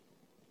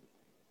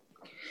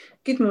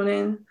Good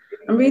morning.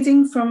 I'm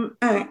reading from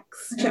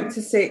Acts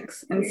chapter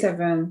 6 and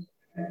 7.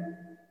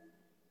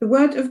 The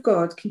word of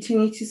God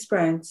continued to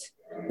spread.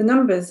 The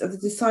numbers of the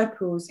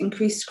disciples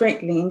increased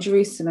greatly in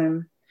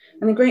Jerusalem,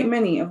 and a great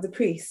many of the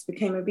priests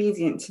became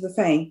obedient to the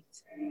faith.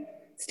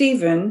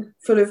 Stephen,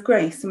 full of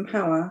grace and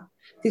power,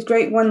 did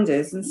great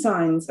wonders and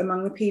signs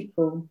among the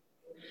people.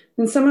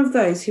 Then some of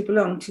those who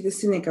belonged to the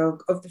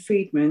synagogue of the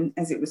freedmen,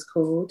 as it was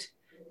called,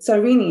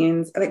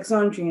 Cyrenians,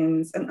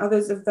 Alexandrians, and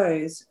others of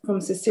those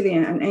from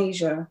Cilicia and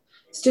Asia,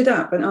 stood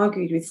up and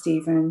argued with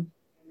Stephen.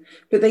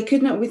 But they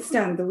could not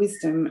withstand the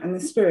wisdom and the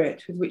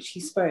spirit with which he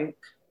spoke.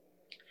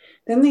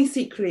 Then they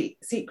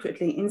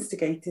secretly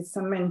instigated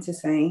some men to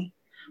say,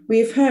 "We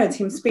have heard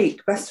him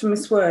speak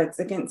blasphemous words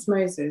against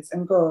Moses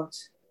and God."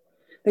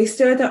 They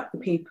stirred up the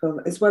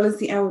people, as well as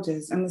the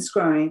elders and the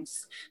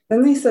scribes.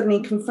 Then they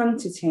suddenly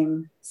confronted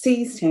him,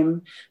 seized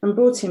him, and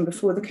brought him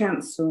before the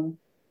council.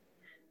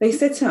 They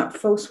set up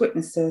false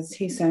witnesses,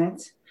 he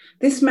said.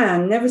 "This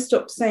man never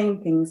stops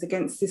saying things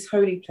against this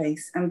holy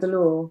place and the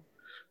law.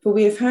 For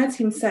we have heard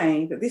him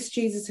say that this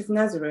Jesus of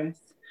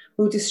Nazareth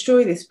will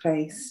destroy this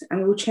place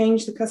and will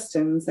change the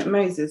customs that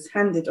Moses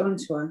handed on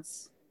to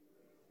us."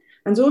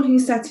 And all who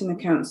sat in the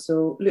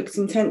council looked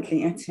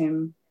intently at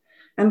him,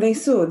 and they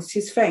saw that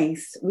his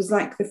face was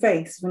like the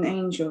face of an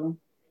angel.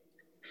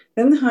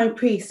 Then the high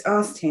priest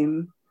asked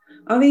him,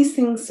 "Are these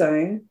things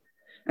so?"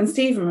 And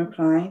Stephen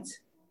replied,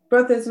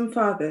 "Brothers and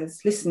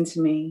fathers, listen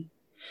to me.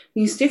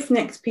 You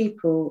stiff-necked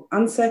people,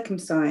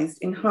 uncircumcised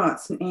in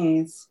hearts and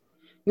ears,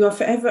 you are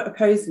forever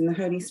opposing the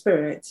Holy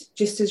Spirit,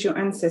 just as your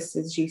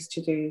ancestors used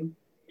to do.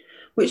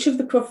 Which of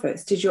the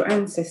prophets did your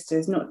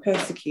ancestors not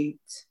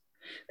persecute?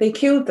 They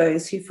killed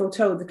those who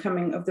foretold the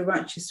coming of the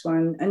righteous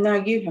one, and now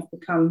you have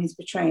become his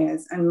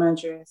betrayers and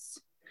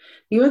murderers.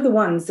 You are the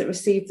ones that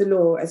received the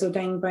law as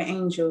ordained by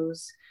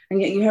angels,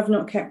 and yet you have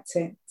not kept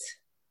it."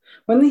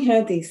 When they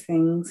heard these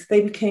things,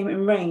 they became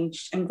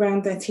enraged and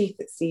ground their teeth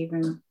at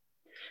Stephen.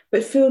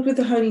 But filled with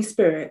the Holy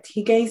Spirit,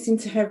 he gazed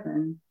into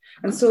heaven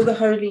and saw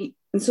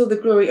the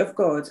glory of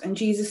God and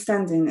Jesus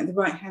standing at the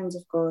right hand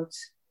of God.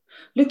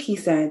 "Look," he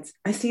said,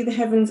 "I see the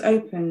heavens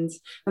opened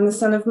and the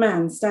Son of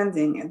Man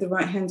standing at the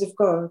right hand of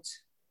God."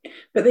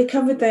 But they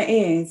covered their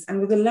ears, and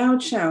with a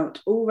loud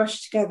shout all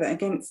rushed together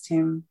against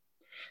him.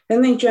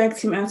 Then they dragged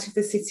him out of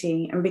the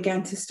city and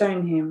began to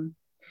stone him.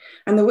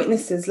 And the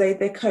witnesses laid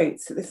their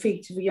coats at the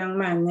feet of a young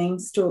man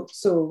named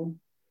Saul.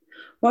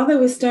 While they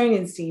were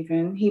stoning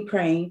Stephen, he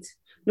prayed,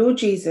 "Lord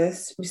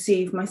Jesus,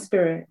 receive my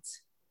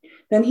spirit."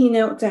 Then he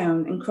knelt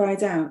down and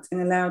cried out in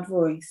a loud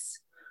voice,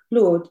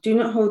 "Lord, do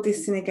not hold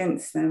this sin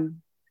against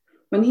them."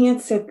 When he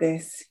had said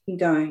this, he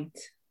died.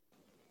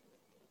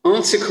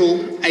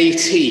 Article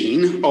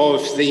 18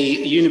 of the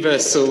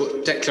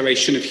Universal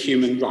Declaration of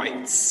Human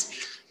Rights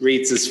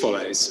reads as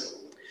follows.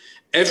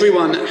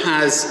 Everyone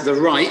has the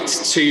right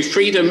to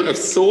freedom of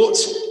thought,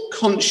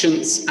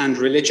 conscience, and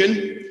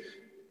religion.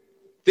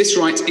 This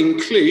right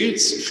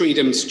includes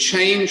freedom to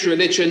change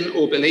religion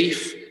or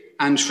belief,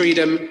 and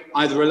freedom,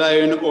 either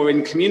alone or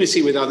in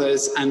community with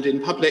others and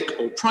in public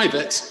or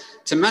private,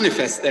 to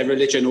manifest their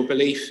religion or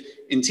belief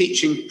in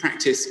teaching,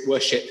 practice,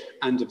 worship,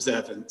 and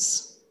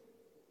observance.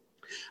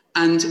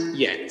 And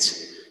yet,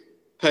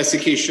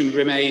 persecution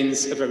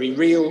remains a very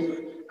real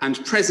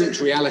and present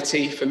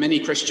reality for many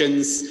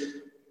Christians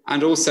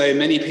and also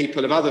many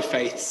people of other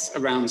faiths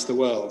around the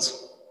world.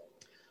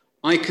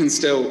 I can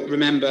still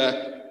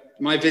remember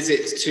my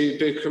visit to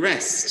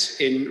Bucharest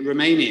in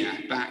Romania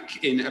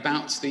back in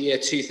about the year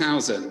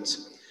 2000,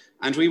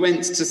 and we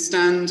went to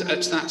stand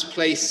at that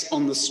place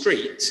on the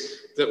street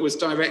that was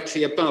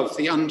directly above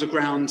the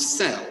underground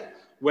cell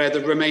where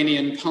the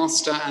Romanian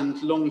pastor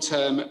and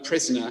long-term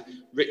prisoner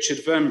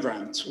Richard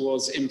Wurmbrand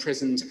was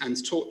imprisoned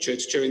and tortured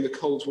during the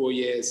Cold War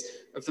years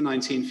of the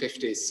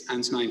 1950s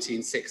and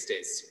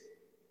 1960s.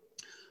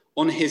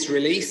 On his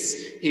release,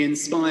 he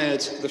inspired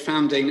the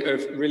founding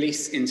of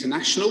Release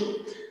International,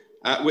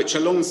 which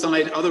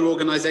alongside other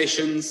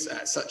organisations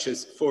such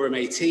as Forum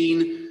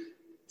 18,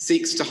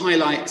 seeks to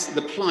highlight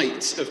the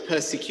plight of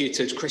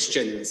persecuted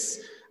Christians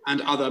and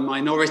other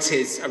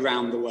minorities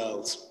around the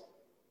world.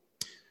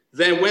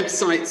 Their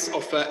websites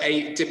offer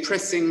a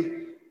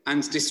depressing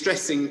and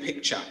distressing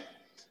picture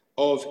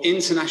of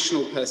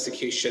international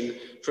persecution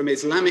from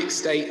Islamic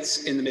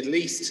State in the Middle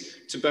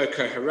East to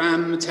Boko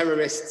Haram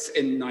terrorists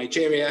in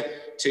Nigeria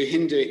to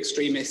Hindu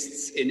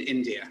extremists in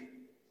India.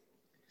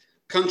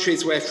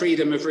 Countries where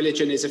freedom of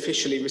religion is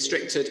officially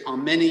restricted are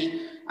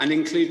many and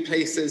include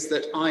places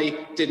that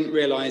I didn't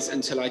realise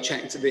until I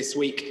checked this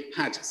week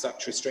had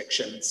such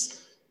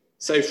restrictions.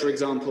 So, for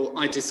example,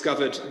 I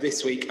discovered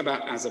this week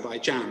about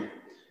Azerbaijan,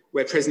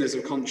 where prisoners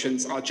of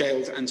conscience are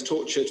jailed and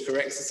tortured for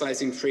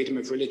exercising freedom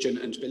of religion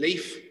and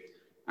belief.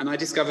 And I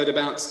discovered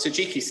about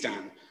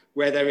Tajikistan,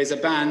 where there is a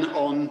ban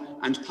on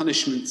and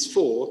punishments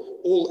for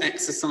all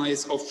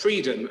exercise of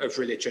freedom of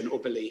religion or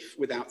belief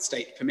without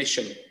state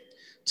permission,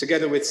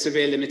 together with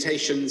severe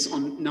limitations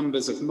on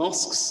numbers of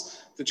mosques,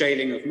 the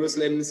jailing of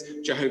Muslims,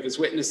 Jehovah's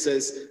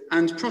Witnesses,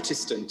 and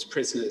Protestant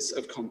prisoners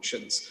of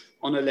conscience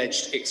on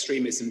alleged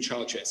extremism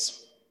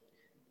charges.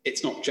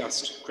 It's not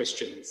just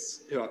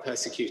Christians who are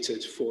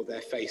persecuted for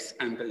their faith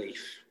and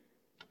belief.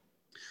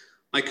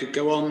 I could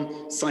go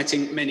on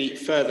citing many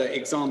further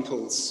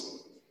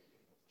examples.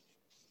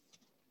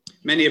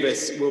 Many of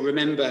us will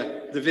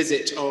remember the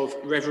visit of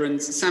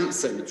Reverend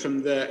Samson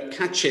from the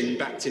Kachin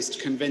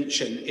Baptist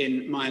Convention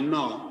in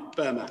Myanmar,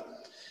 Burma,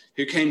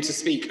 who came to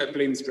speak at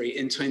Bloomsbury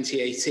in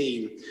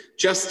 2018.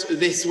 Just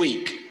this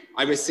week,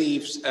 I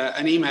received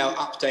an email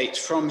update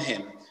from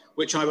him,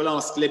 which I will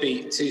ask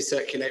Libby to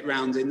circulate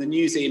round in the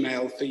news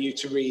email for you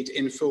to read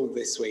in full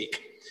this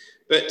week.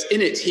 But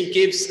in it, he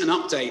gives an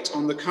update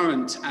on the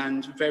current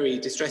and very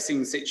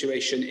distressing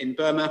situation in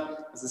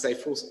Burma, as I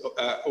say,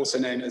 also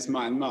known as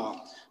Myanmar,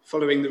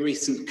 following the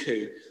recent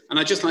coup. And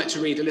I'd just like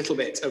to read a little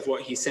bit of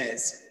what he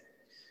says.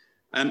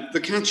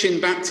 The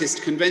Kachin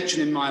Baptist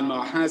Convention in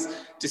Myanmar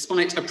has,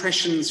 despite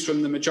oppressions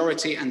from the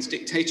majority and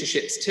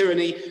dictatorship's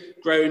tyranny,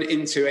 grown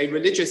into a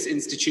religious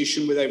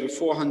institution with over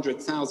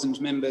 400,000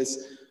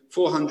 members,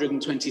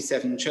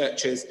 427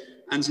 churches,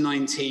 and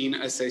 19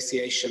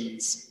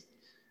 associations,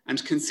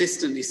 and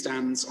consistently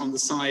stands on the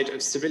side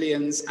of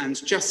civilians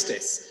and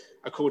justice,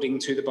 according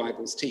to the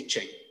Bible's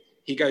teaching.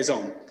 He goes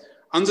on,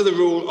 under the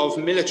rule of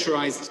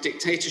militarized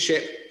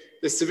dictatorship,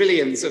 the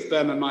civilians of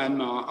Burma,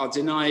 Myanmar are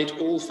denied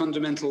all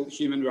fundamental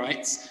human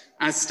rights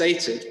as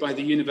stated by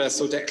the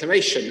Universal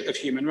Declaration of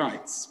Human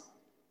Rights.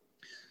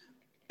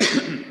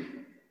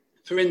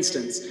 For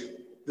instance,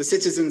 the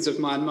citizens of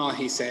Myanmar,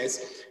 he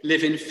says,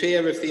 live in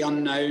fear of the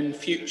unknown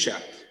future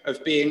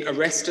of being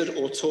arrested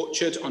or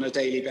tortured on a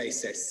daily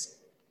basis.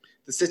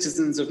 The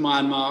citizens of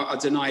Myanmar are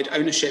denied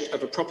ownership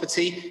of a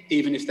property,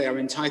 even if they are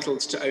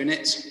entitled to own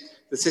it.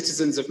 The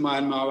citizens of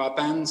Myanmar are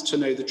banned to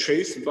know the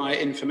truth via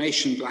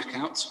information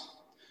blackout.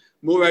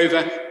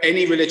 Moreover,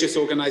 any religious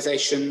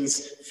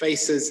organisations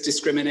faces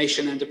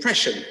discrimination and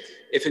oppression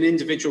if an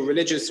individual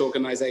religious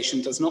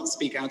organisation does not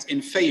speak out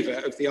in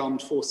favour of the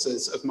armed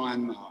forces of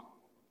Myanmar.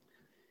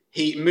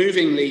 He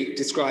movingly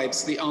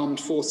describes the armed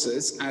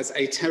forces as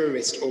a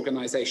terrorist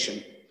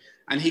organisation,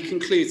 and he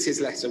concludes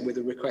his letter with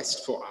a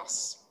request for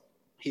us.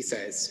 He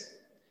says,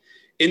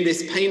 in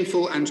this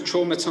painful and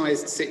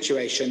traumatised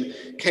situation,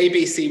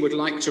 KBC would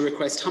like to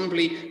request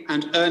humbly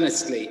and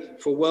earnestly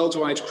for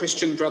worldwide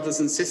Christian brothers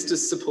and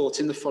sisters' support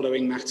in the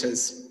following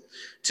matters.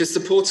 To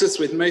support us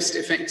with most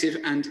effective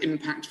and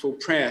impactful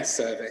prayer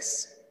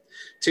service.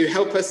 To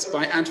help us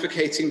by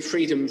advocating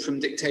freedom from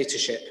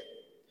dictatorship.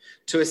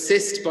 To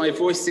assist by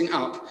voicing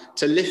up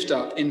to lift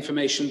up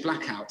information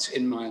blackout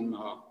in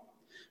Myanmar.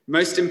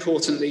 Most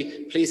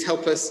importantly, please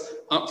help us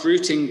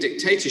uprooting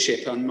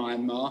dictatorship on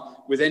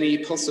Myanmar with any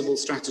possible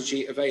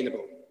strategy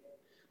available.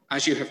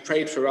 As you have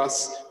prayed for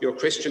us, your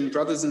Christian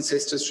brothers and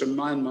sisters from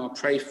Myanmar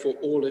pray for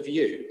all of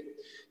you.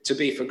 To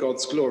be for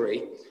God's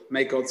glory,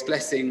 may God's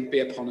blessing be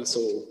upon us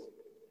all.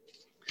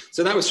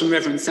 So that was from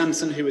Reverend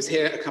Samson, who was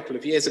here a couple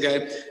of years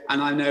ago.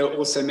 And I know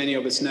also many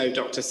of us know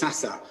Dr.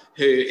 Sasa,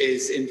 who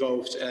is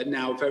involved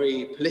now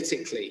very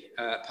politically,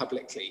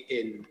 publicly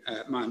in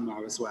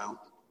Myanmar as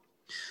well.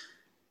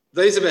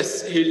 Those of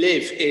us who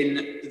live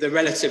in the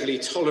relatively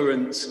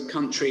tolerant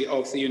country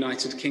of the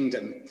United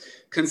Kingdom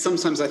can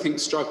sometimes, I think,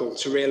 struggle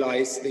to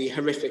realise the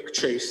horrific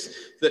truth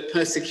that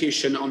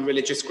persecution on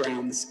religious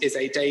grounds is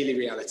a daily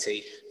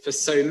reality for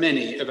so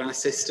many of our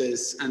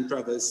sisters and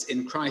brothers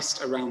in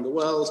Christ around the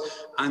world,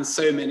 and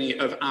so many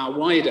of our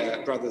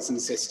wider brothers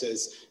and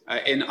sisters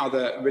in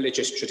other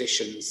religious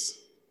traditions.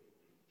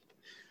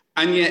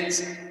 And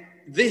yet,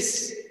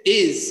 this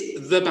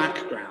is the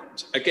background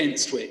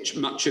against which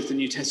much of the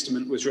New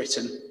Testament was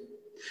written.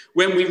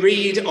 When we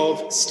read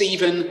of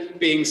Stephen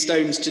being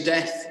stoned to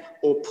death,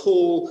 or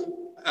Paul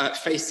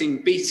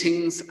facing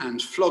beatings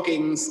and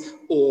floggings,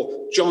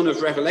 or John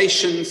of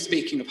Revelation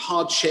speaking of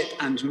hardship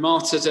and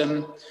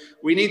martyrdom,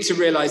 we need to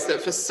realise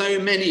that for so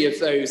many of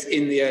those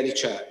in the early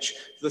church,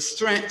 the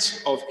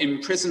threat of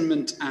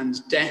imprisonment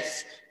and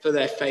death for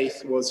their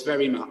faith was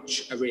very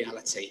much a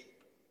reality.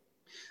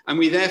 And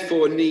we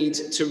therefore need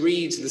to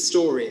read the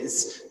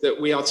stories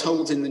that we are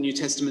told in the New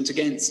Testament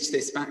against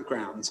this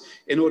background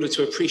in order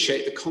to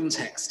appreciate the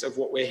context of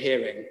what we're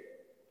hearing.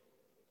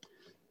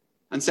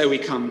 And so we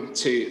come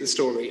to the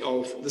story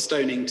of the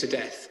stoning to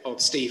death of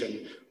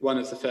Stephen, one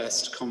of the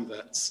first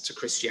converts to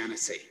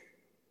Christianity.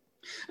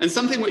 And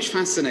something which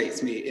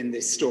fascinates me in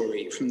this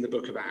story from the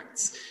book of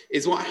Acts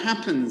is what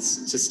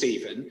happens to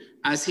Stephen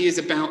as he is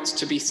about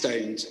to be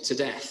stoned to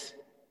death.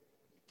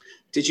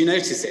 Did you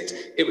notice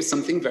it? It was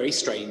something very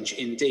strange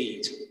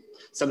indeed.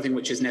 Something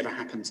which has never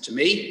happened to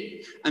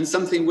me, and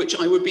something which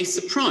I would be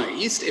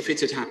surprised if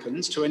it had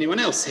happened to anyone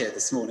else here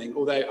this morning,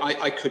 although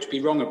I could be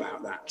wrong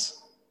about that.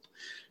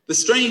 The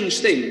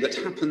strange thing that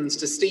happened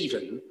to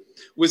Stephen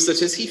was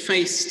that as he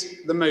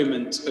faced the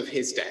moment of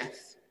his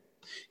death,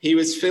 he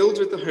was filled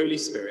with the Holy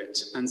Spirit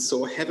and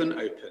saw heaven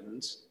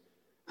opened,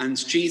 and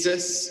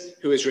Jesus,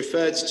 who is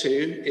referred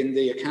to in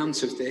the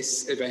account of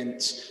this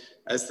event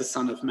as the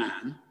Son of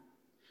Man,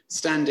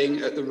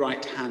 standing at the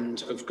right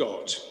hand of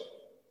God.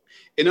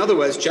 In other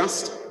words,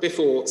 just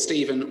before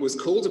Stephen was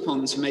called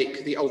upon to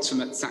make the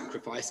ultimate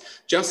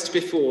sacrifice, just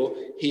before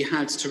he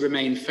had to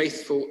remain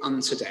faithful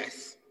unto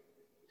death,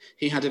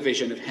 he had a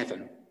vision of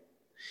heaven,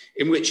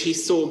 in which he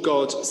saw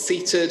God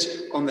seated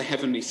on the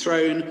heavenly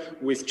throne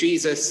with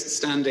Jesus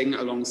standing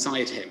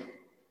alongside him.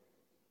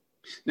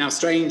 Now,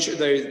 strange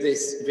though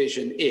this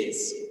vision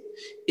is,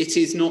 it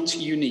is not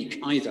unique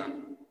either.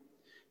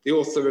 The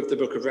author of the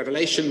book of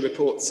Revelation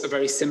reports a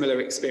very similar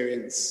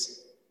experience.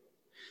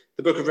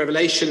 The book of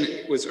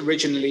Revelation was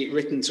originally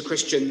written to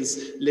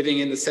Christians living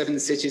in the 7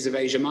 cities of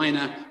Asia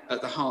Minor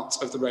at the heart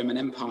of the Roman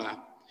Empire,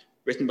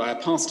 written by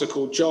a pastor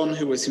called John,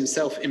 who was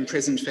himself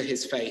imprisoned for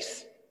his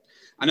faith.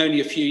 And only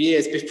a few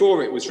years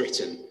before it was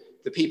written,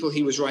 the people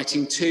he was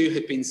writing to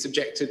had been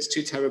subjected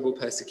to terrible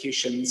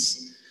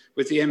persecutions,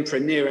 with the Emperor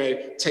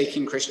Nero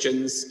taking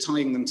Christians,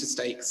 tying them to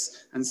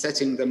stakes, and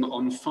setting them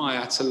on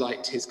fire to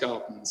light his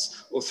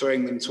gardens, or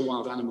throwing them to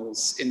wild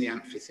animals in the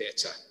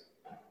amphitheatre.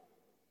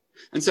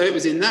 And so it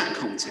was in that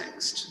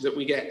context that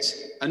we get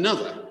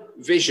another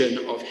vision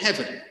of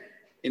heaven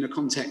in a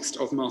context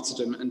of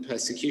martyrdom and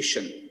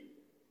persecution.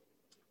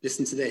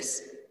 Listen to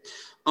this.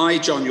 I,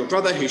 John, your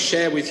brother, who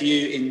share with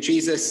you in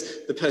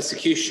Jesus the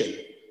persecution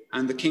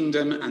and the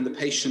kingdom and the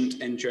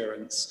patient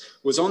endurance,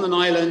 was on an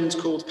island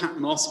called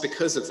Patmos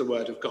because of the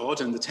word of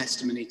God and the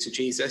testimony to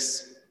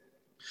Jesus.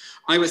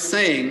 I was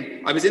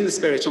in the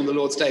Spirit on the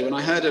Lord's day when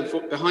I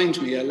heard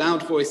behind me a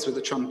loud voice with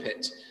a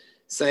trumpet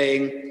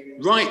saying,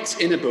 write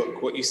in a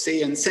book what you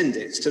see and send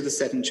it to the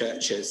 7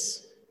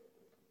 churches.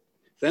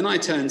 Then I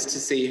turned to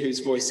see whose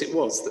voice it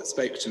was that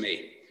spoke to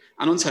me.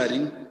 And on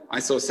turning, I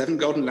saw 7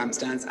 golden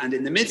lampstands, and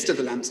in the midst of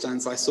the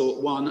lampstands I saw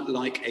one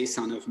like a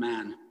son of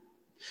man,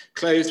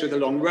 clothed with a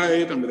long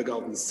robe and with a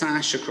golden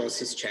sash across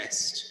his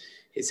chest.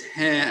 His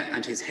hair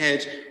and his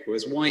head were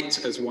as white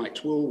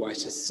wool,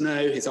 white as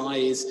snow. His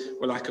eyes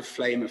were like a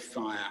flame of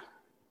fire.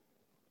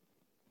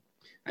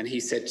 And he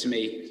said to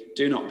me,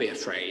 do not be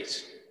afraid.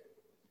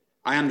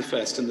 I am the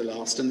first and the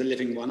last and the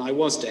living one. I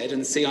was dead,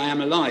 and see, I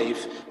am alive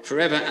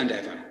forever and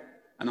ever,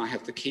 and I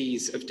have the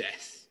keys of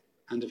death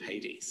and of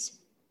Hades.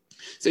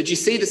 So do you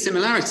see the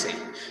similarity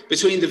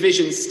between the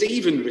vision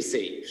Stephen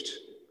received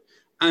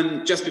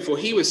and just before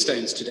he was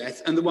stoned to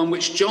death, and the one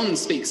which John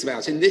speaks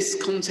about in this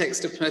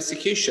context of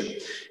persecution?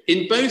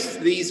 In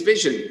both these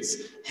visions,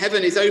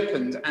 heaven is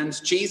opened,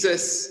 and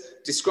Jesus,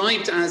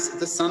 described as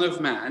the Son of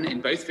Man in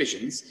both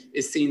visions,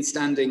 is seen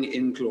standing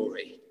in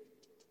glory.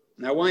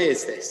 Now, why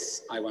is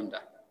this, I wonder?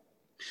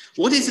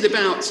 What is it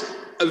about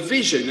a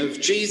vision of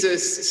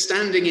Jesus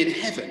standing in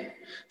heaven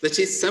that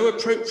is so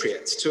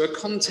appropriate to a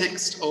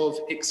context of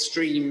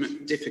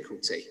extreme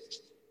difficulty?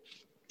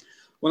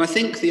 Well, I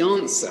think the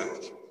answer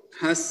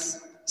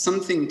has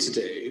something to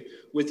do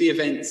with the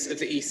events of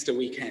the Easter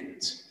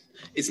weekend.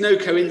 It's no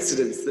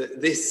coincidence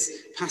that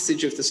this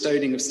passage of the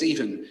stoning of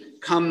Stephen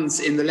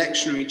comes in the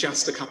lectionary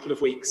just a couple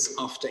of weeks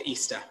after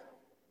Easter.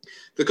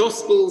 The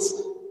Gospels,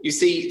 you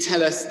see,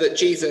 tell us that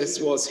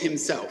Jesus was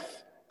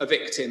himself a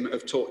victim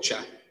of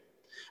torture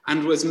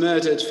and was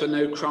murdered for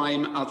no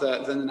crime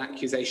other than an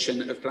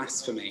accusation of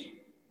blasphemy.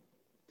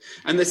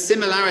 And the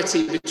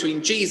similarity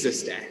between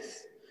Jesus'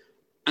 death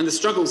and the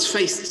struggles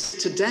faced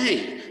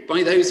today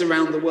by those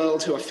around the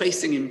world who are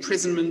facing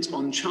imprisonment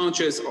on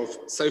charges of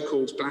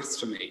so-called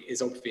blasphemy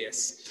is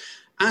obvious,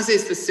 as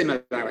is the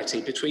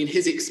similarity between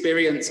his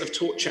experience of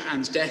torture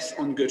and death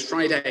on Good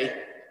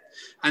Friday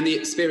and the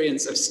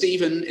experience of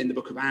Stephen in the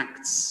book of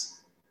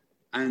Acts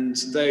and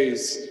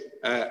those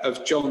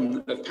of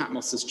John of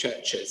Patmos's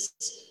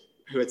churches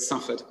who had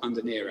suffered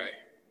under Nero.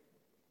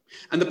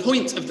 And the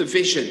point of the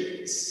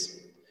visions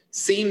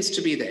seems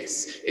to be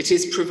this: it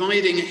is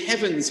providing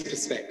heaven's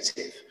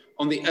perspective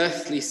on the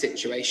earthly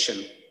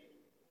situation.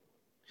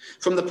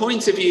 From the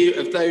point of view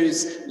of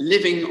those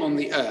living on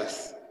the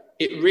earth,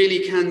 it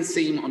really can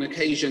seem on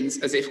occasions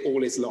as if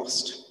all is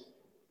lost.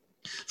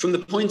 From the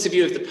point of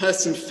view of the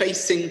person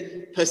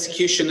facing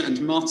persecution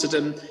and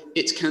martyrdom,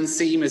 it can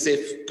seem as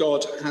if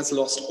God has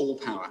lost all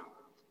power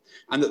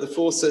and that the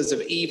forces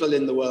of evil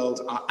in the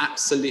world are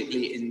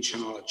absolutely in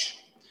charge.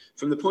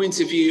 From the point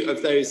of view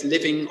of those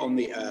living on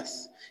the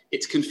earth,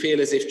 it can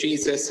feel as if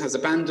Jesus has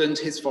abandoned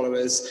his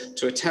followers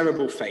to a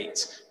terrible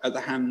fate at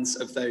the hands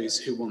of those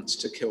who want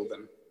to kill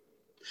them.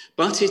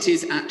 But it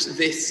is at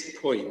this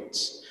point,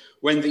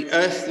 when the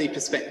earthly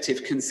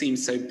perspective can seem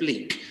so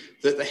bleak,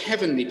 that the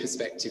heavenly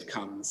perspective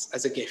comes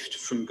as a gift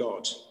from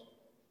God.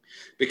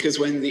 Because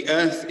when the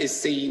earth is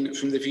seen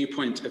from the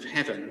viewpoint of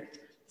heaven,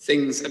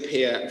 things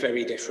appear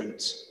very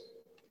different.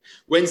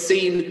 When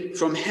seen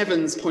from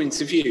heaven's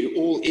point of view,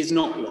 all is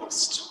not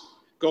lost.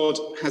 God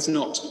has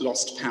not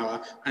lost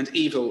power, and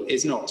evil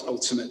is not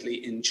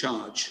ultimately in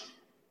charge.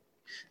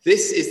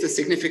 This is the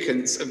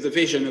significance of the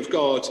vision of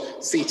God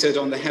seated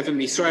on the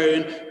heavenly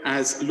throne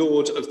as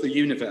Lord of the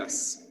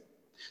universe.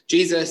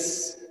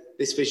 Jesus,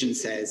 this vision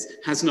says,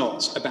 has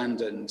not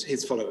abandoned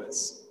his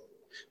followers.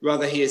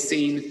 Rather, he is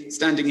seen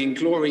standing in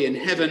glory in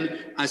heaven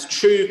as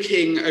true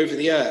king over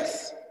the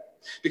earth.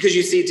 Because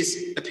you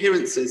see,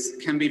 appearances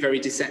can be very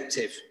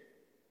deceptive.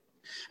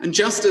 And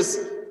just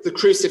as the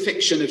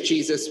crucifixion of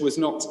Jesus was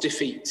not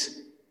defeat,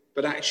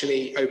 but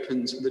actually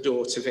opened the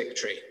door to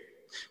victory,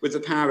 with the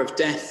power of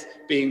death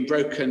being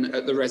broken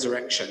at the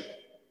resurrection.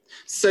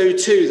 So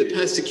too, the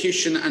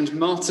persecution and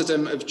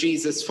martyrdom of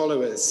Jesus'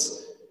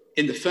 followers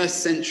in the 1st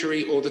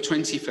century or the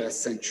 21st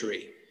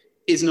century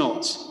is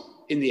not,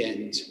 in the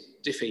end,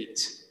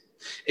 defeat.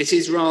 It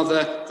is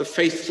rather the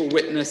faithful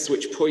witness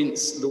which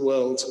points the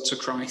world to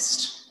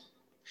Christ.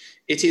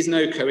 It is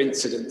no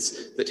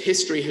coincidence that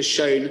history has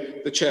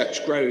shown the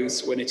church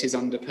grows when it is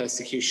under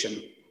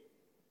persecution.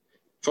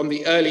 From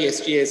the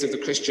earliest years of the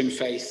Christian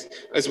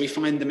faith, as we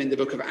find them in the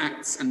book of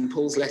Acts and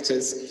Paul's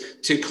letters,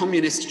 to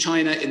communist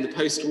China in the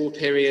post-war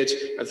period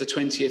of the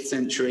 20th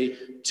century,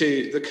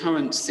 to the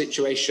current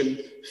situation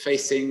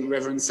facing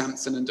Reverend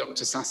Samson and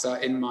Dr.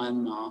 Sasa in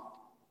Myanmar.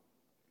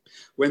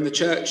 When the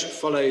church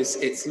follows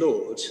its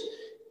Lord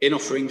in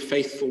offering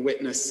faithful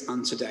witness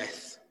unto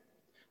death,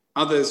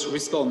 others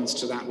respond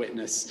to that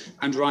witness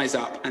and rise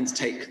up and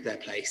take their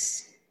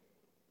place.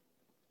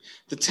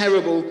 The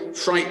terrible,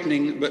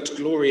 frightening, but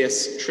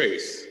glorious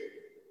truth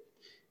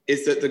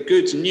is that the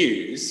good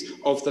news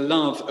of the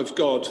love of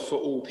God for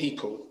all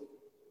people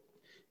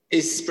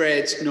is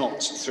spread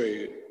not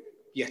through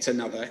yet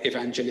another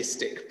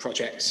evangelistic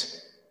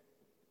project,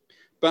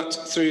 but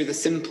through the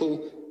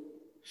simple,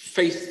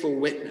 faithful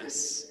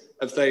witness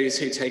of those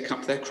who take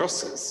up their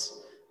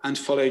crosses and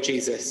follow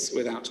Jesus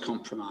without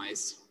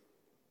compromise.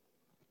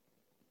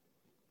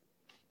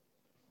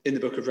 In the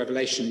book of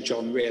Revelation,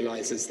 John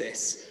realizes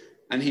this,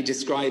 and he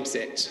describes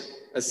it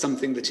as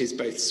something that is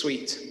both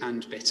sweet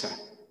and bitter.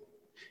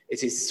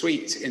 It is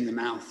sweet in the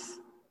mouth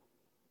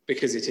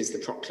because it is the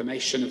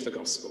proclamation of the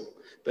gospel,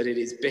 but it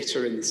is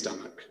bitter in the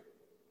stomach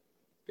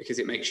because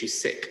it makes you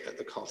sick at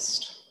the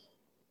cost.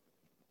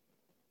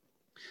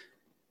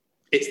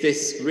 It's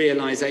this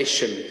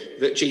realization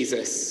that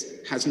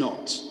Jesus has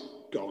not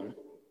gone,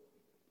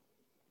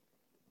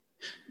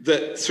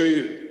 that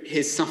through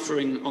his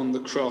suffering on the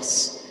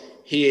cross,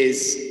 he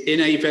is, in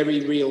a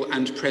very real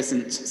and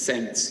present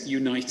sense,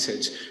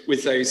 united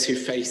with those who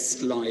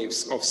face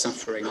lives of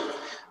suffering,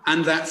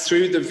 and that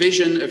through the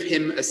vision of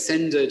him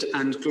ascended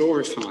and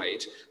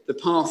glorified, the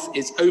path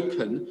is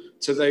open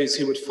to those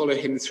who would follow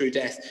him through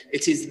death.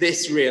 It is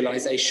this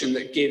realization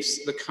that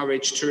gives the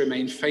courage to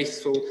remain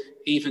faithful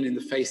even in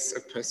the face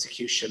of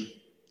persecution.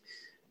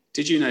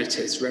 Did you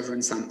notice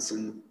Reverend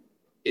Samson,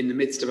 in the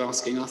midst of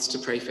asking us to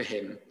pray for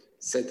him,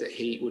 said that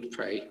he would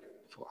pray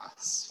for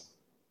us?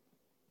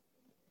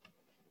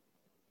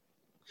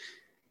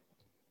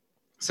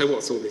 So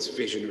what's all this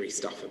visionary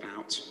stuff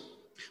about?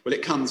 Well,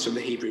 it comes from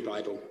the Hebrew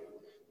Bible,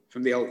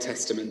 from the Old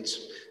Testament.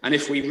 And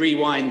if we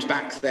rewind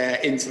back there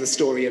into the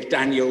story of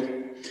Daniel,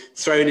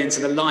 thrown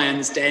into the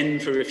lion's den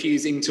for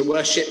refusing to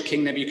worship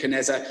King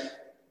Nebuchadnezzar,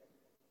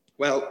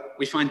 well,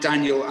 we find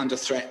Daniel under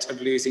threat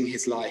of losing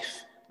his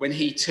life when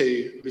he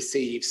too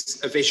receives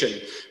a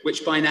vision,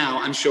 which by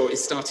now I'm sure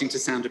is starting to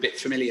sound a bit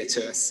familiar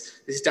to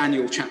us. This is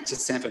Daniel chapter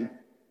 7.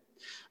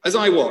 As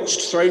I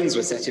watched, thrones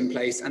were set in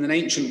place, and an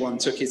ancient one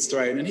took his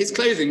throne, and his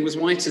clothing was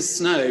white as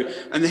snow,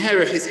 and the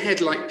hair of his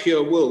head like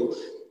pure wool.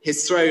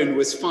 His throne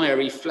was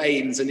fiery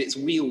flames, and its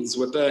wheels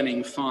were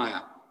burning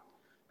fire.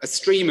 A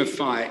stream of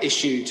fire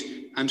issued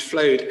and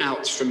flowed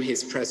out from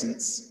his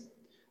presence.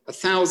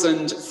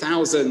 1,000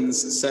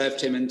 thousands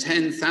served him, and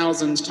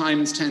 10,000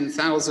 times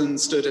 10,000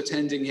 stood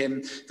attending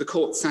him. The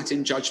court sat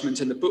in judgment,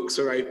 and the books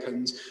were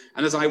opened.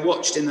 And as I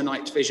watched in the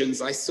night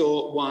visions, I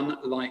saw one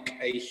like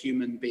a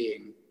human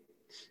being,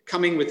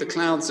 coming with the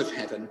clouds of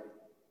heaven.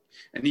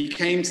 And he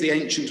came to the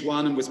Ancient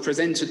One and was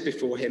presented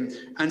before him,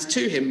 and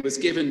to him was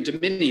given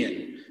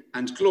dominion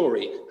and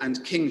glory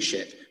and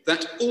kingship,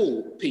 that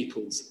all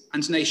peoples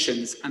and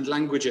nations and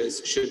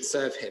languages should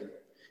serve him.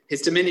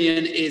 His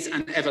dominion is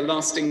an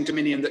everlasting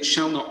dominion that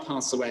shall not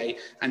pass away,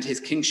 and his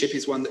kingship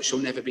is one that shall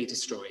never be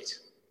destroyed.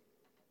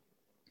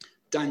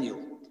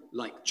 Daniel,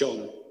 like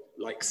John,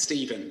 like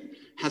Stephen,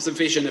 has a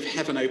vision of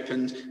heaven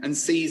opened and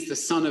sees the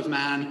Son of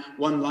Man,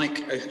 one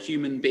like a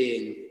human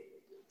being,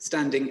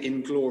 standing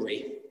in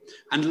glory.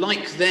 And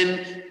like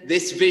them,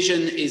 this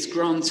vision is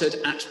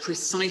granted at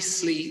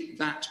precisely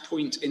that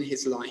point in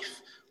his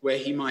life where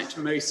he might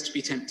most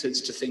be tempted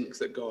to think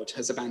that God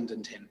has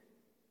abandoned him.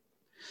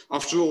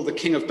 After all, the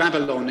king of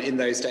Babylon in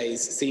those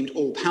days seemed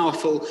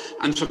all-powerful,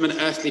 and from an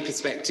earthly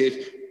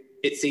perspective,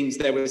 it seems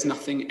there was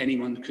nothing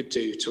anyone could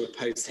do to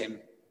oppose him.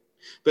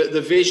 But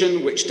the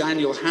vision which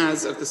Daniel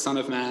has of the Son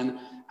of Man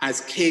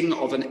as king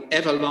of an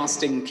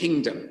everlasting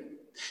kingdom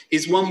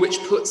is one which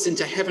puts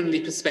into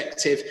heavenly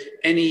perspective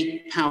any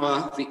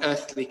power the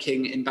earthly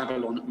king in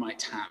Babylon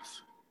might have.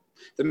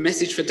 The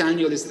message for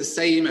Daniel is the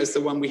same as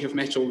the one we have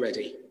met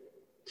already.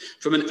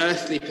 From an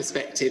earthly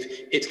perspective,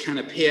 it can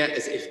appear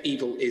as if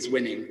evil is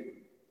winning.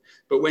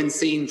 But when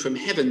seen from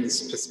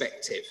heaven's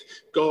perspective,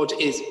 God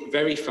is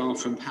very far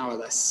from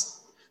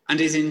powerless and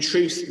is in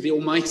truth the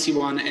Almighty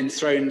One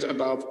enthroned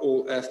above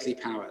all earthly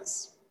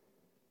powers.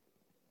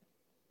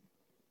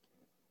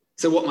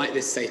 So what might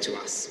this say to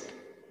us?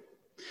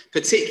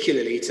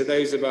 Particularly to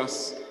those of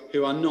us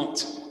who are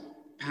not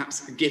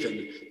perhaps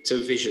given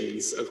to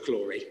visions of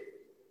glory.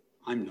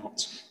 I'm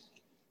not.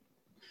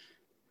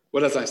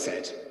 Well, as I've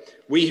said,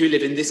 we who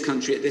live in this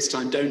country at this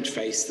time don't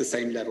face the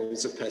same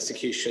levels of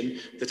persecution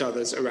that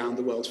others around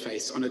the world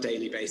face on a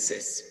daily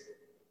basis.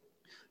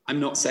 I'm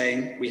not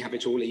saying we have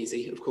it all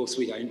easy. Of course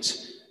we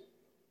don't.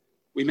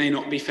 We may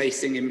not be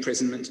facing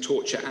imprisonment,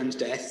 torture, and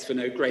death for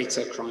no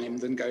greater crime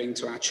than going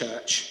to our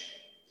church.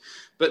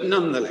 But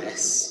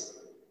nonetheless,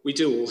 we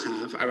do all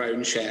have our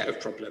own share of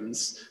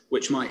problems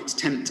which might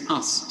tempt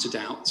us to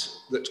doubt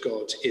that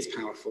God is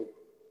powerful.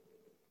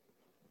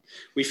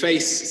 We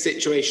face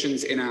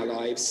situations in our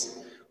lives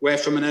where,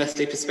 from an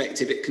earthly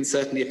perspective, it can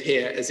certainly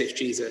appear as if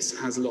Jesus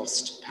has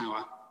lost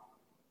power.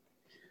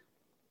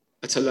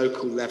 At a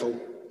local level,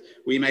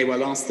 we may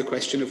well ask the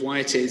question of why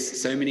it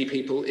is so many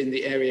people in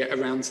the area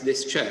around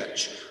this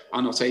church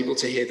are not able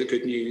to hear the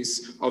good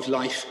news of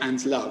life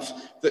and love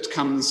that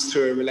comes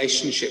through a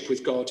relationship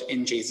with God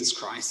in Jesus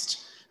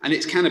Christ. And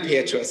it can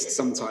appear to us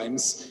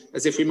sometimes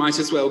as if we might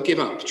as well give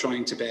up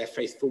trying to bear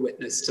faithful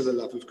witness to the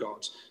love of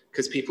God,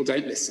 because people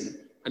don't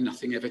listen and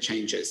nothing ever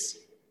changes.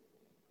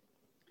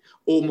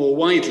 Or more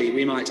widely,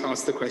 we might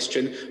ask the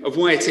question of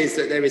why it is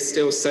that there is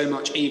still so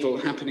much evil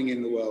happening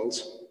in the world,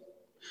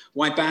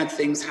 why bad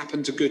things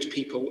happen to good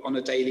people on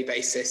a daily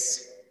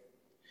basis.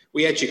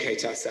 We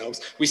educate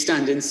ourselves. We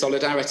stand in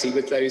solidarity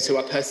with those who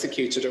are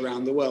persecuted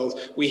around the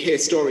world. We hear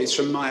stories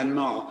from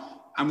Myanmar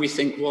and we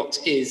think, what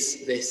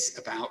is this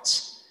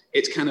about?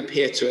 It can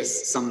appear to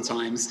us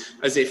sometimes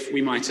as if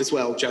we might as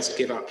well just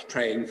give up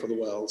praying for the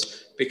world,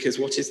 because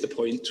what is the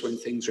point when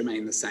things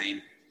remain the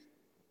same?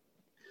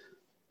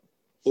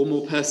 Or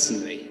more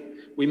personally,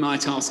 we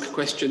might ask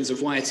questions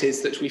of why it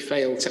is that we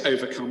fail to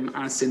overcome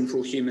our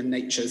sinful human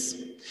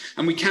natures,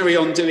 and we carry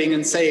on doing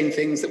and saying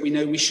things that we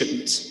know we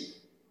shouldn't.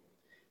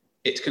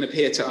 It can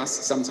appear to us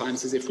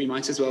sometimes as if we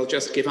might as well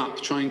just give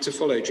up trying to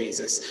follow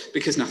Jesus,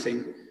 because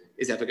nothing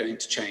is ever going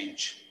to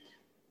change.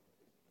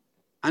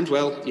 And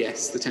well,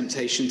 yes, the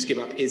temptation to give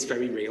up is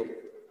very real.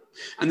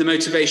 And the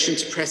motivation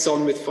to press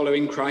on with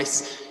following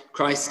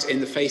Christ in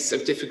the face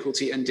of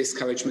difficulty and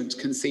discouragement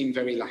can seem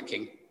very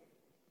lacking.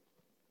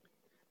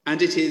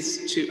 And it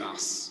is to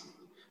us,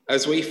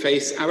 as we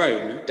face our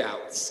own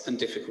doubts and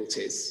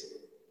difficulties,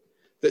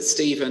 that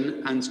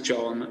Stephen and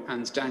John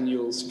and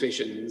Daniel's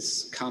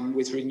visions come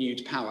with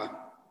renewed power.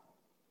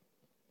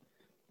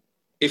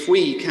 If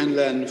we can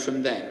learn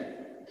from them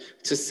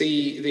to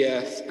see the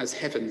earth as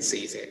heaven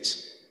sees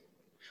it,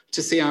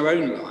 to see our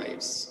own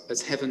lives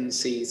as heaven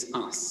sees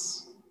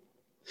us,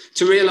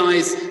 to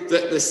realise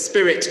that the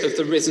spirit of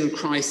the risen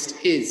Christ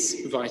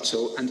is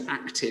vital and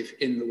active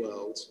in the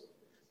world,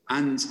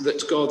 and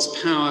that God's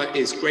power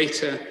is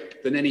greater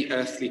than any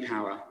earthly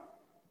power,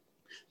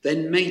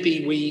 then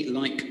maybe we,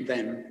 like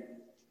them,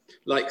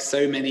 like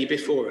so many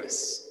before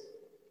us,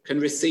 can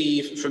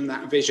receive from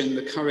that vision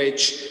the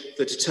courage,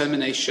 the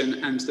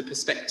determination, and the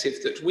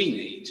perspective that we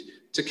need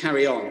to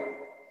carry on,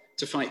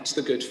 to fight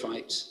the good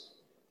fight,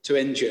 to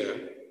endure,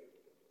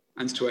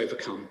 and to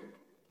overcome.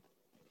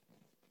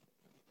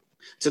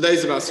 To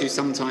those of us who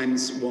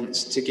sometimes want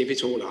to give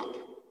it all up,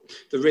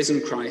 the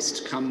risen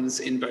Christ comes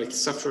in both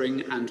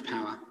suffering and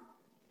power,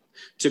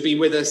 to be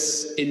with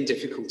us in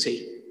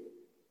difficulty,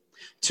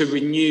 to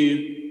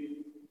renew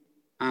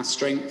our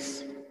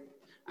strength,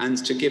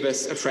 and to give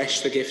us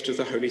afresh the gift of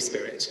the Holy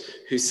Spirit,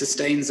 who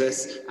sustains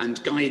us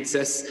and guides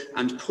us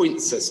and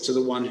points us to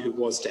the one who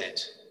was dead,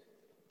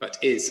 but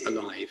is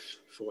alive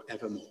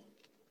forevermore.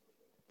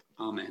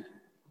 Amen.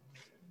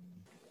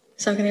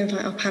 So I'm going to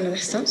invite our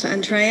panellists up. So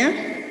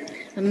Andrea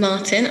and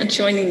Martin are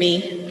joining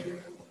me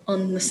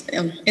in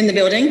the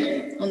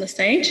building, on the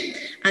stage.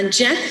 And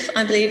Jeff,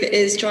 I believe,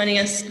 is joining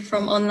us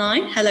from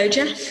online. Hello,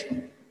 Jeff.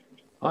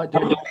 Hi,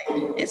 Julie.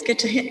 It's good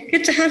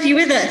to have you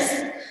with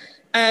us.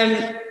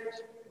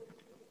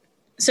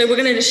 So we're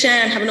going to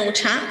share and have an all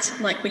chat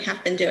like we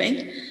have been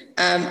doing.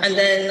 And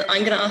then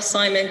I'm going to ask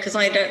Simon, because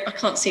I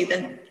can't see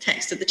the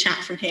text of the chat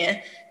from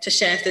here, to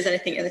share if there's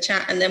anything in the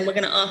chat. And then we're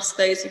going to ask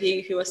those of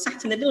you who are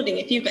sat in the building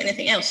if you've got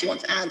anything else you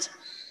want to add.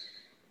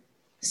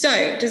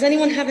 So does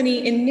anyone have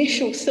any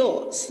initial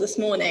thoughts this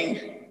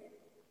morning?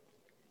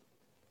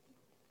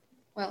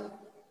 Well,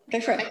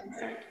 go for it.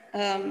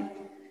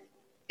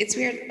 It's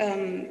weird,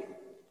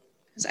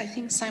 because I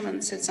think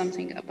Simon said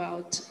something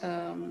about,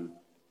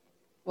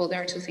 well,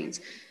 there are two things.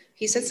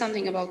 He said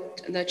something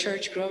about the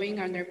church growing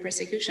under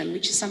persecution,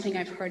 which is something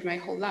I've heard my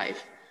whole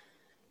life.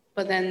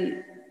 But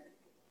then,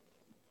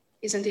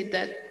 isn't it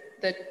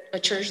that a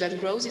church that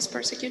grows is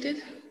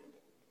persecuted?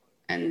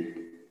 And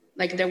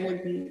like there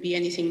wouldn't be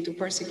anything to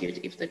persecute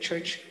if the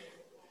church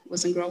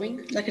wasn't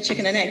growing? Like a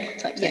chicken and egg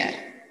type thing? Yeah.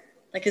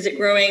 Like, is it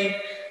growing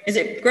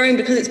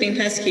because it's being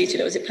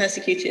persecuted, or is it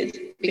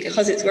persecuted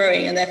because it's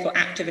growing and therefore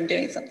active in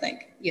doing something?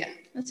 Yeah.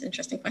 That's an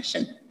interesting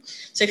question.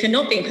 So if you're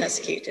not being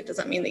persecuted, does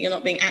that mean that you're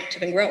not being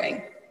active and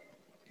growing?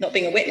 Not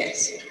being a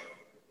witness?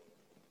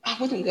 I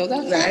wouldn't go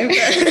that far.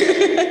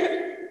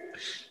 No.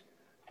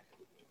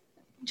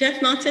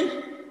 Jeff,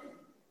 Martin?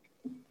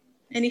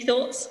 Any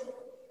thoughts?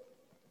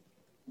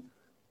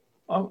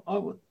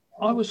 I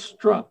I was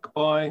struck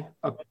by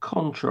a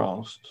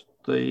contrast.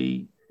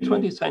 The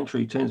 20th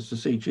century tends to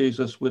see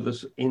Jesus with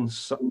us in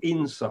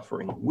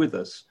suffering, with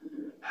us,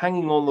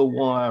 hanging on the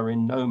wire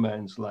in no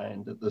man's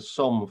land at the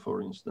Somme,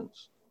 for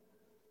instance.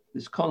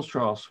 This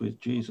contrasts with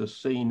Jesus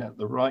seen at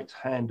the right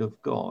hand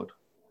of God,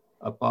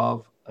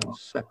 above and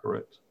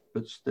separate,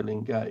 but still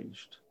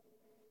engaged.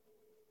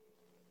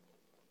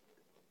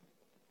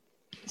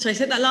 So I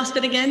said that last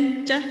bit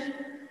again, Jeff?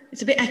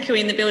 It's a bit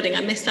echoey in the building.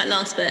 I missed that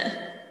last bit.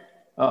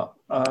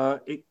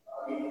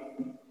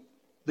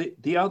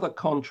 The other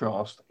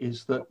contrast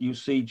is that you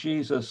see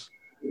Jesus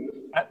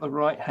at the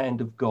right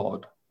hand of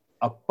God,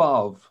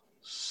 above,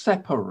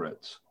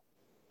 separate,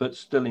 but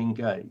still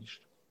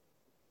engaged.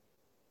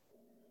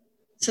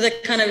 So the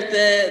kind of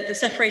the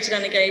separated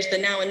and engaged, the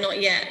now and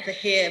not yet, the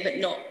here but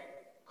not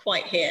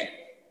quite here.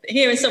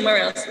 Here and somewhere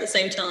else at the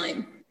same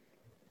time.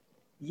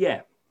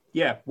 Yeah.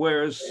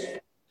 Whereas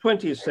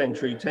 20th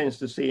century tends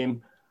to see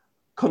him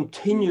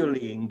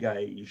continually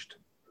engaged,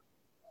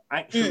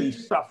 actually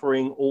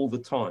suffering all the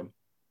time.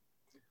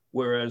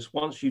 Whereas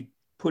once you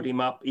put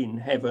him up in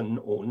heaven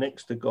or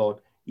next to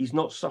God, he's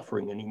not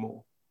suffering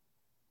anymore.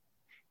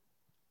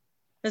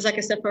 There's like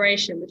a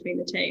separation between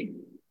the two.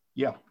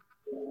 Yeah.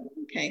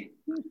 Okay,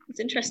 that's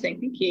interesting.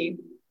 Thank you.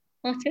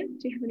 Martin,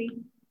 do you have any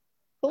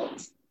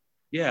thoughts?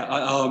 Yeah,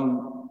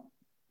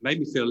 made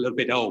me feel a little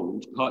bit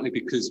old, partly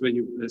because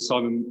when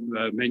Simon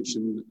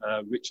mentioned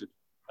Richard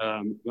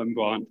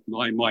Rembrandt,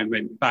 my mind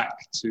went back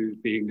to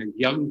being a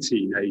young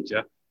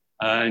teenager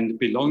and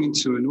belonging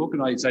to an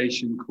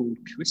organization called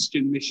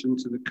Christian Mission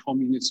to the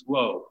Communist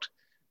World.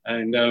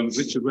 And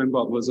Richard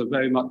Rembrandt was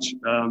very much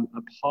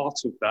a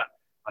part of that,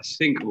 I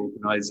think,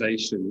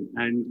 organization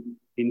and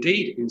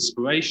indeed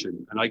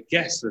inspiration. And I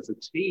guess as a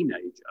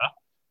teenager,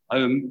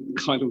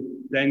 kind of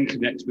then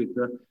connect with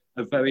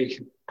a very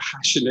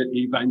passionate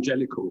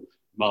evangelical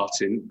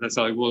Martin as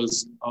I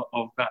was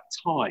of that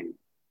time.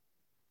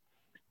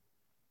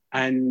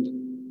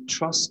 And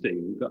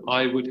trusting that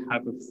I would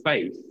have a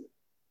faith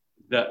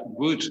that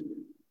would,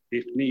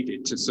 if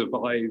needed, to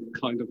survive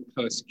kind of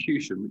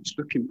persecution, which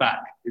looking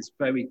back is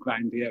very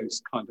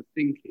grandiose kind of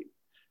thinking.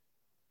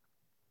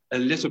 A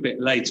little bit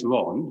later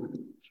on,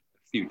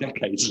 a few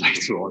decades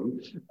later on,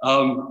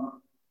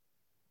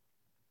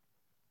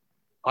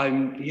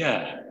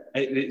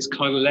 it's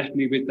kind of left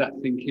me with that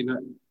thinking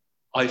that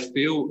I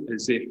feel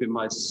as if in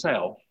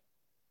myself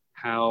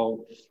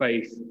how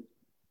faith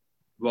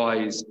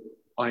rise,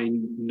 I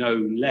know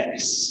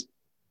less,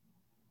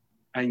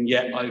 and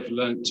yet I've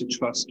learned to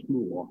trust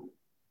more.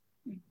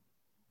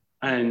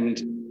 And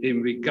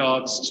in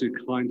regards to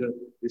kind of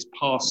this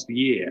past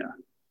year,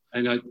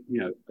 and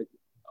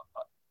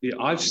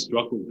I've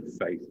struggled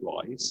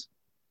faith-wise,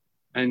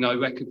 and I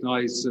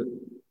recognise that,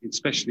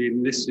 especially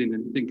in listening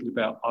and thinking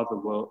about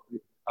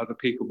other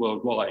people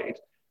worldwide,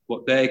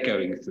 what they're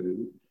going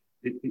through,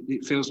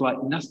 it feels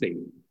like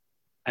nothing.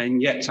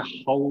 And yet to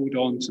hold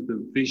on to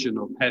the vision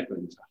of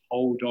heaven, to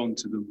hold on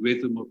to the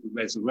rhythm of the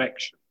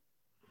resurrection,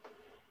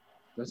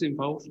 does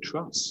involve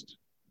trust.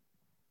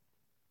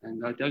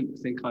 And I don't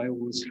think I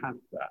always have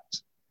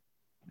that.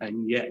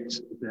 And yet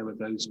there are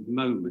those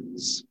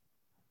moments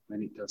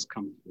when it does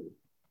come through.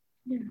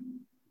 Yeah,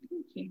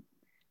 thank you.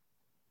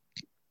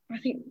 I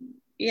think,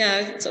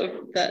 sort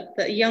of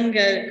that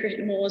younger,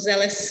 more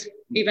zealous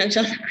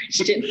evangelical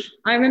Christian.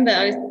 I remember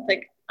I was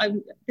like,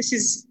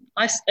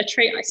 a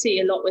trait I see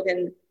a lot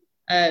within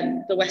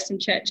the Western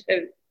church.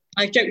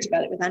 I've joked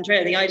about it with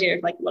Andrea, the idea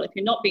of like, well, if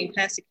you're not being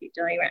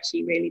persecuted, are you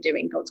actually really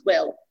doing God's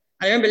will?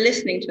 And I remember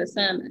listening to a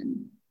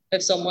sermon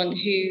of someone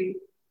who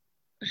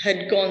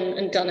had gone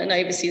and done an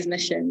overseas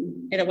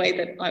mission in a way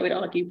that I would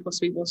argue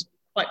possibly was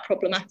quite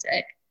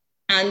problematic.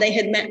 And they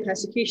had met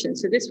persecution.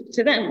 So this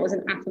to them was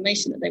an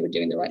affirmation that they were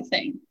doing the right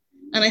thing.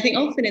 And I think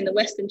often in the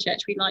Western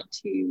church, we like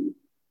to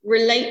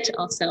relate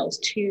ourselves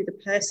to the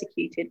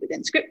persecuted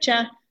within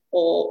scripture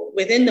or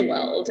within the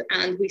world.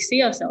 And we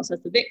see ourselves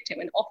as the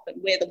victim. And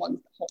often we're the ones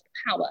that hold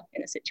power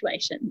in a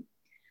situation.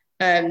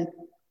 And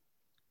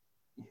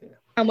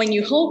when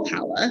you hold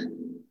power,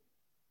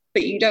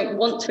 but you don't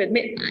want to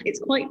admit that,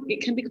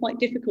 it can be quite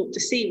difficult to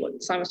see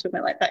what Simon was talking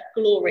about, like that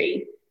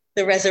glory,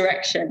 the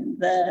resurrection,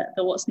 the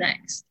what's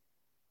next.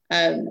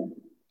 And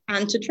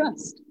to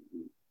trust,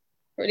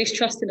 or at least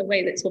trust in a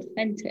way that's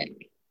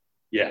authentic.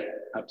 Yeah,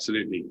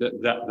 absolutely.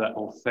 That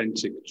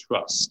authentic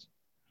trust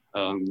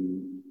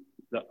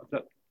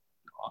that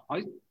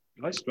I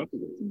struggle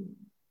with.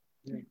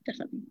 Yeah,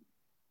 definitely.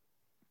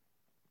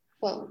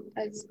 Well,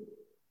 I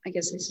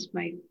guess this is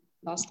my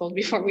last thought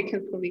before we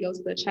can probably go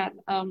to the chat.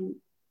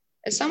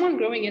 As someone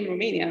growing in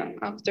Romania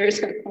after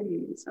the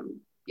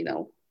communism,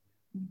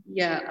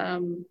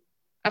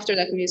 after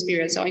that communist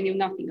period, so I knew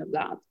nothing of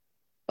that.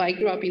 But I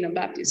grew up in a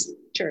Baptist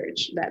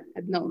church that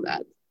had known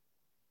that.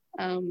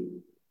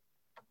 I'm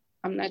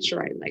not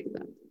sure I like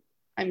that.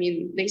 I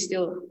mean, they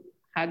still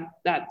had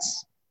that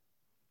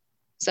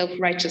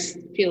self-righteous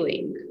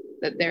feeling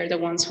that they're the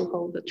ones who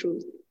hold the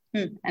truth,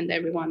 and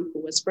everyone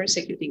who was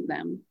persecuting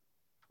them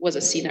was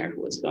a sinner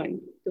who was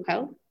going to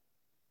hell.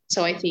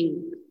 So I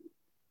think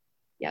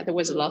yeah, there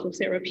was a lot of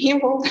therapy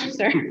involved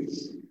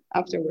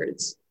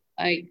afterwards.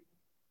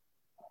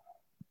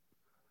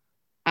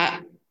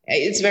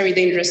 It's very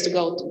dangerous to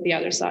go to the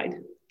other side.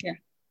 Yeah.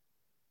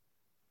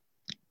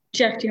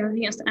 Jeff, do you have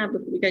anything else to add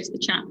before we go to the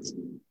chat?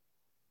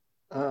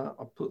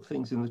 I'll put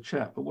things in the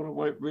chat, but what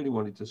I really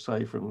wanted to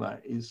say from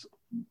that is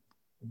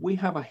we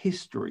have a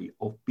history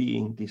of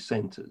being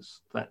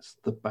dissenters. That's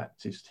the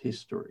Baptist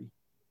history.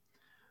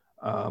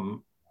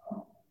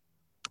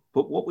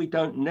 But what we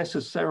don't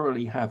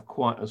necessarily have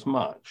quite as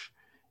much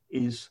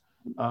is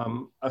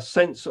a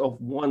sense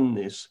of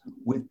oneness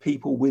with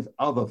people with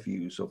other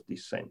views of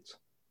dissent.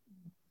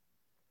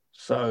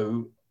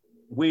 So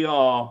we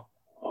are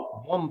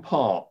one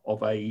part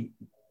of a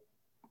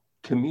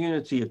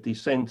community of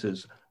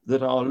dissenters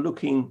that are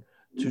looking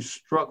to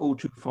struggle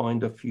to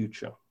find a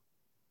future.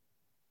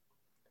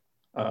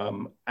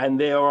 And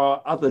there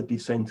are other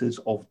dissenters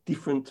of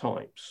different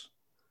types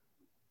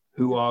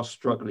who are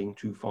struggling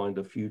to find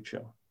a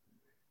future.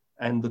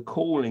 And the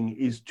calling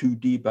is to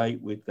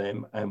debate with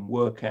them and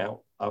work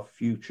out a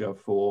future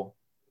for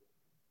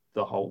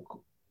the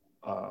whole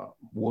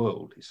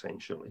world,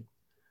 essentially.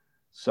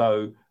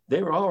 So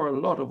there are a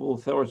lot of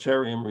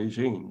authoritarian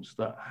regimes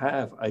that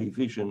have a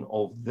vision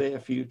of their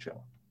future.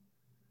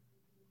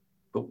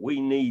 But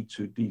we need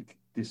to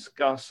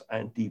discuss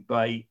and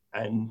debate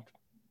and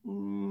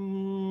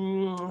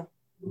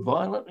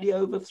violently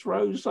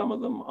overthrow some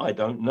of them. I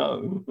don't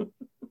know.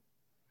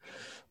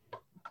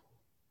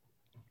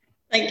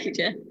 Thank you,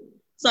 Jeff.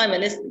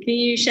 Simon, can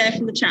you share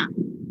from the chat?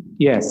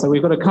 Yeah, so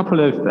we've got a couple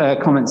of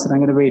comments that I'm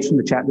going to read from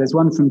the chat. There's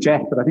one from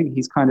Jeff, but I think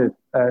he's kind of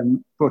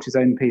brought his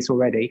own piece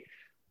already.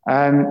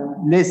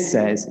 Liz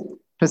says,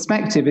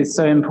 perspective is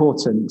so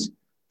important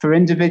for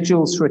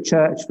individuals, for a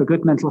church, for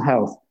good mental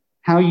health.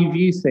 How you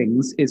view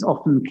things is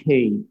often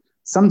key.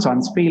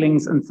 Sometimes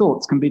feelings and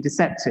thoughts can be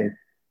deceptive,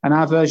 and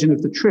our version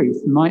of the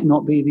truth might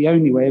not be the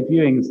only way of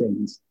viewing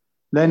things.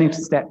 Learning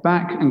to step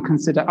back and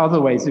consider other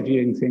ways of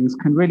viewing things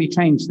can really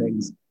change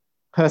things,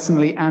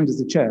 personally and as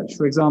a church.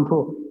 For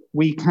example,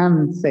 we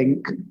can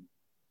think,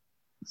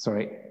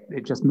 sorry,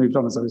 it just moved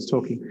on as I was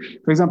talking.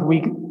 For example,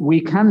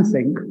 we can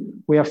think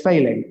we are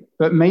failing,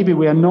 but maybe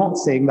we are not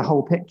seeing the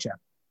whole picture.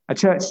 A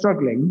church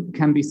struggling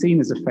can be seen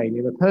as a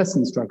failure. A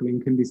person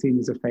struggling can be seen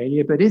as a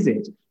failure, but is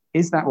it?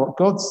 Is that what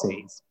God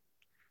sees?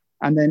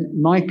 And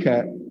then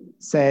Micah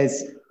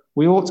says,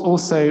 we ought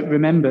also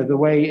remember the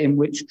way in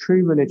which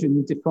true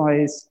religion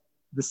defies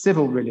the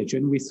civil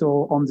religion we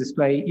saw on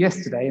display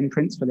yesterday in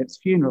Prince Philip's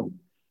funeral.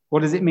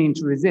 What does it mean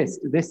to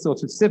resist this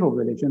sort of civil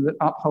religion that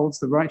upholds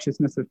the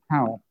righteousness of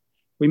power?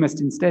 We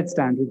must instead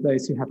stand with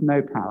those who have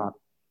no power.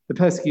 The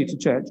persecuted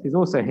church is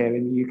also here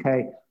in the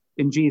UK,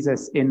 in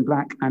Jesus, in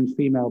black and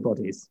female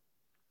bodies.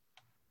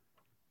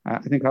 I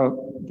think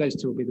those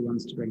two will be the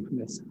ones to bring from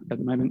this at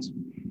the moment.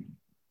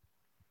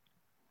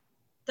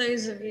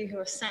 Those of you who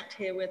are sat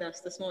here with us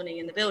this morning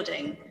in the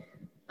building,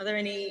 are there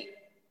any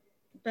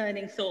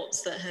burning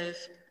thoughts that have...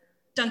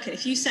 Duncan,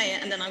 if you say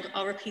it and then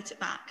I'll repeat it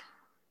back.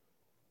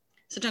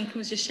 So Duncan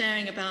was just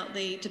sharing about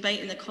the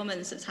debate in the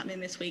Commons that's happening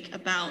this week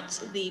about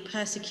the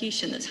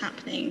persecution that's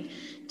happening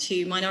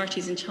to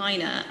minorities in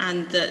China,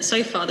 and that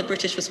so far the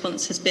British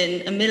response has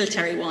been a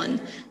military one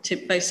to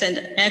both send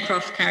an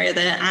aircraft carrier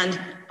there and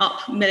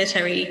up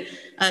nuclear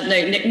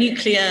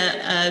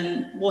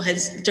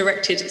warheads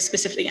directed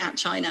specifically at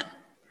China.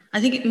 I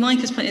think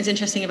Micah's point is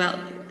interesting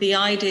about the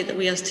idea that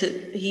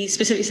he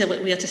specifically said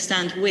we are to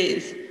stand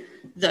with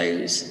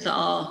those that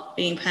are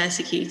being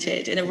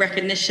persecuted in a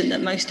recognition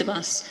that most of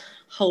us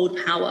hold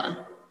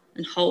power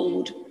and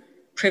hold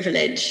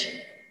privilege,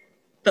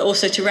 but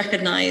also to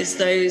recognize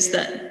those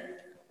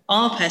that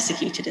are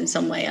persecuted in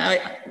some way.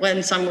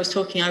 When Simon was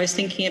talking, I was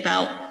thinking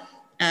about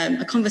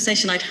a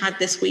conversation I'd had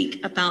this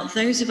week about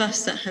those of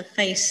us that have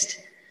faced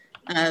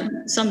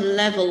some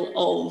level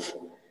of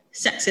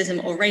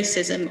sexism or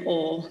racism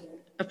or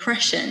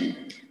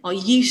oppression are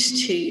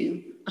used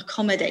to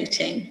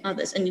accommodating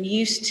others and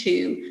used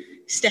to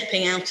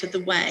stepping out of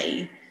the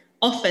way,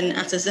 often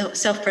as a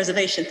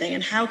self-preservation thing.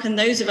 And how can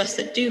those of us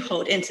that do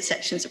hold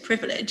intersections of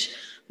privilege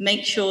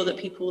make sure that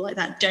people like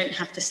that don't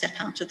have to step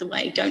out of the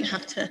way, don't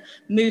have to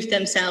move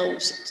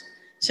themselves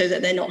so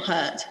that they're not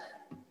hurt?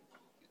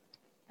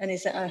 And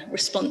is there a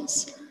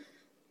response?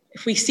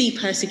 If we see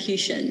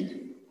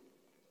persecution,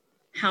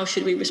 how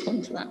should we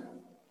respond to that?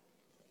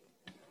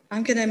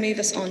 I'm going to move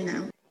us on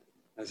now.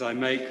 As I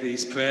make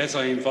these prayers,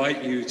 I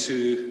invite you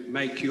to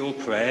make your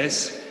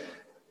prayers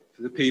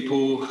for the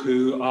people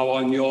who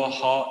are on your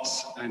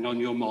hearts and on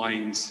your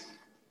minds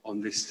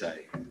on this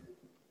day.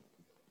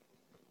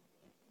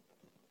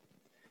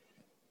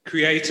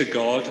 Creator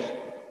God,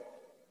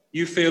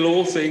 you fill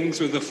all things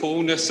with a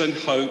fullness and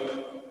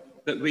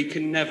hope that we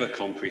can never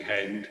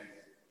comprehend.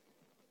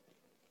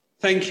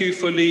 Thank you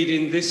for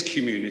leading this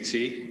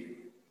community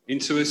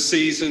into a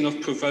season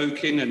of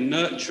provoking and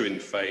nurturing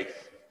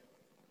faith,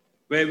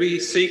 where we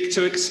seek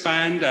to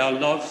expand our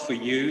love for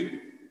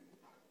you,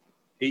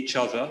 each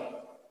other,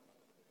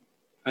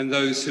 and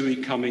those who we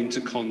come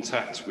into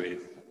contact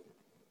with.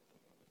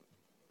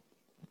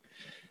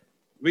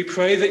 We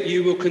pray that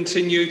you will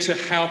continue to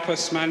help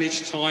us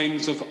manage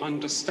times of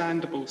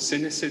understandable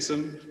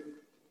cynicism,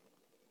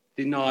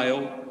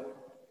 denial,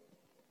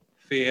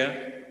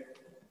 fear,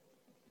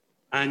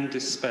 and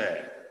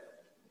despair.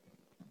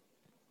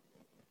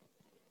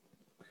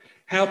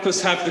 Help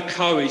us have the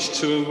courage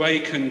to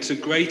awaken to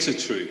greater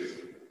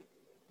truth,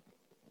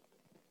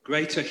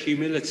 greater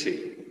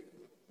humility,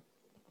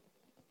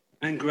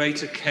 and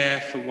greater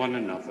care for one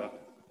another.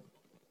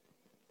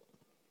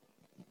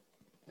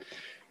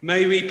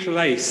 May we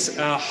place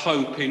our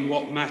hope in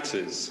what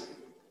matters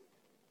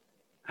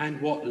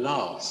and what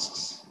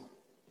lasts,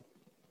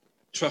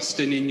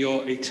 trusting in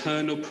your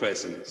eternal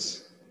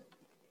presence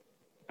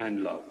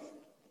and love.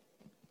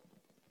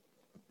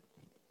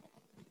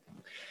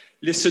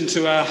 Listen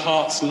to our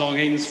heart's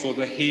longings for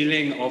the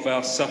healing of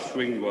our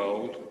suffering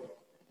world.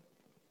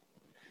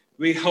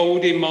 We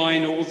hold in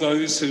mind all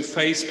those who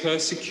face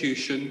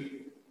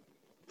persecution,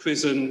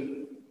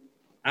 prison,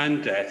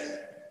 and death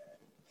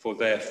for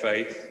their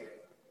faith.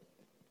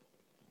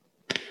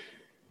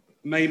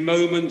 May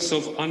moments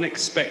of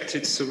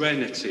unexpected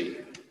serenity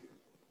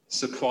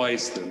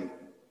surprise them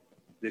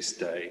this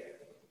day.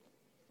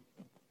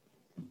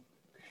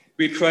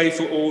 We pray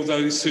for all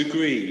those who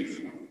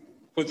grieve,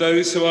 for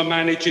those who are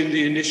managing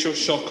the initial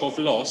shock of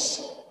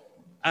loss,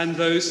 and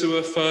those who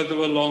are further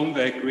along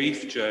their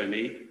grief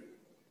journey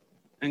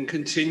and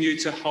continue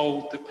to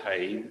hold the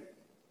pain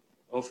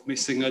of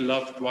missing a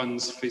loved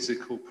one's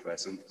physical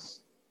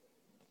presence.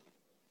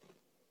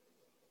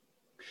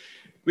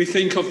 We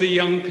think of the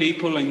young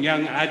people and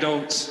young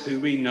adults who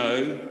we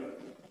know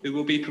who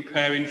will be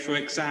preparing for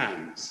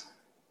exams.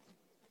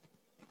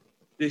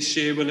 This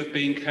year will have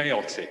been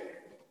chaotic,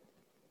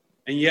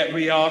 and yet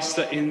we ask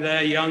that in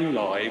their young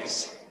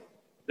lives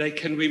they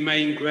can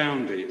remain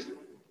grounded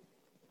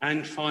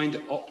and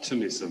find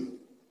optimism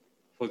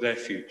for their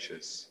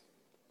futures.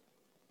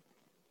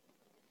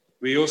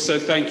 We also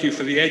thank you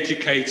for the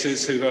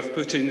educators who have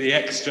put in the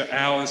extra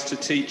hours to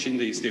teach in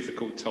these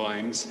difficult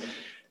times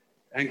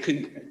and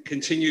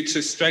continue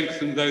to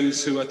strengthen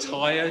those who are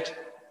tired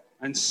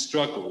and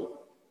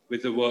struggle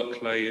with the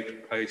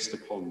workload placed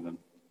upon them.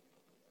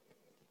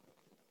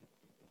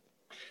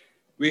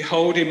 We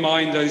hold in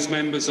mind those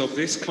members of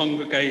this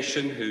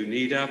congregation who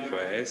need our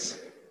prayers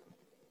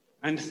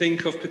and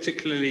think of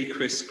particularly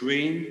Chris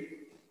Green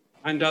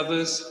and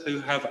others who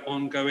have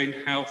ongoing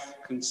health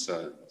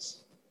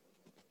concerns.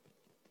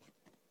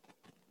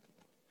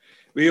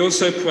 We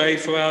also pray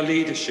for our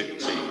leadership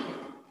team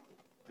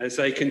as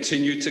they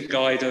continue to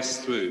guide us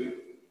through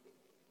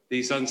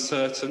these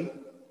uncertain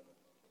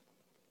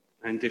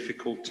and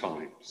difficult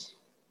times.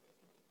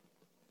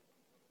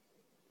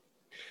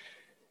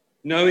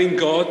 Knowing,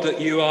 God, that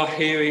you are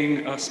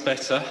hearing us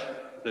better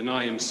than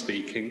I am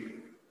speaking,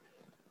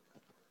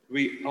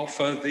 we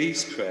offer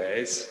these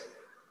prayers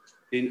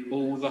in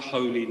all the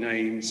holy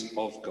names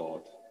of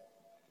God.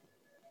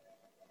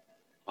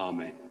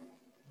 Amen.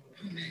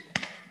 Amen.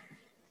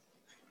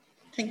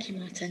 Thank you,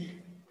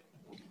 Martin.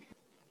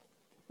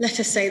 Let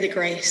us say the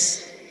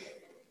grace.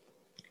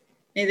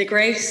 May the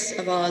grace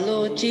of our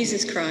Lord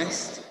Jesus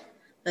Christ,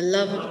 the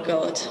love of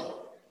God,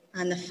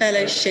 and the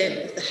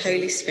fellowship of the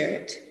Holy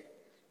Spirit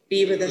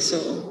be with us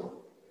all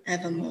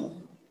evermore.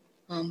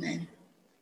 Amen.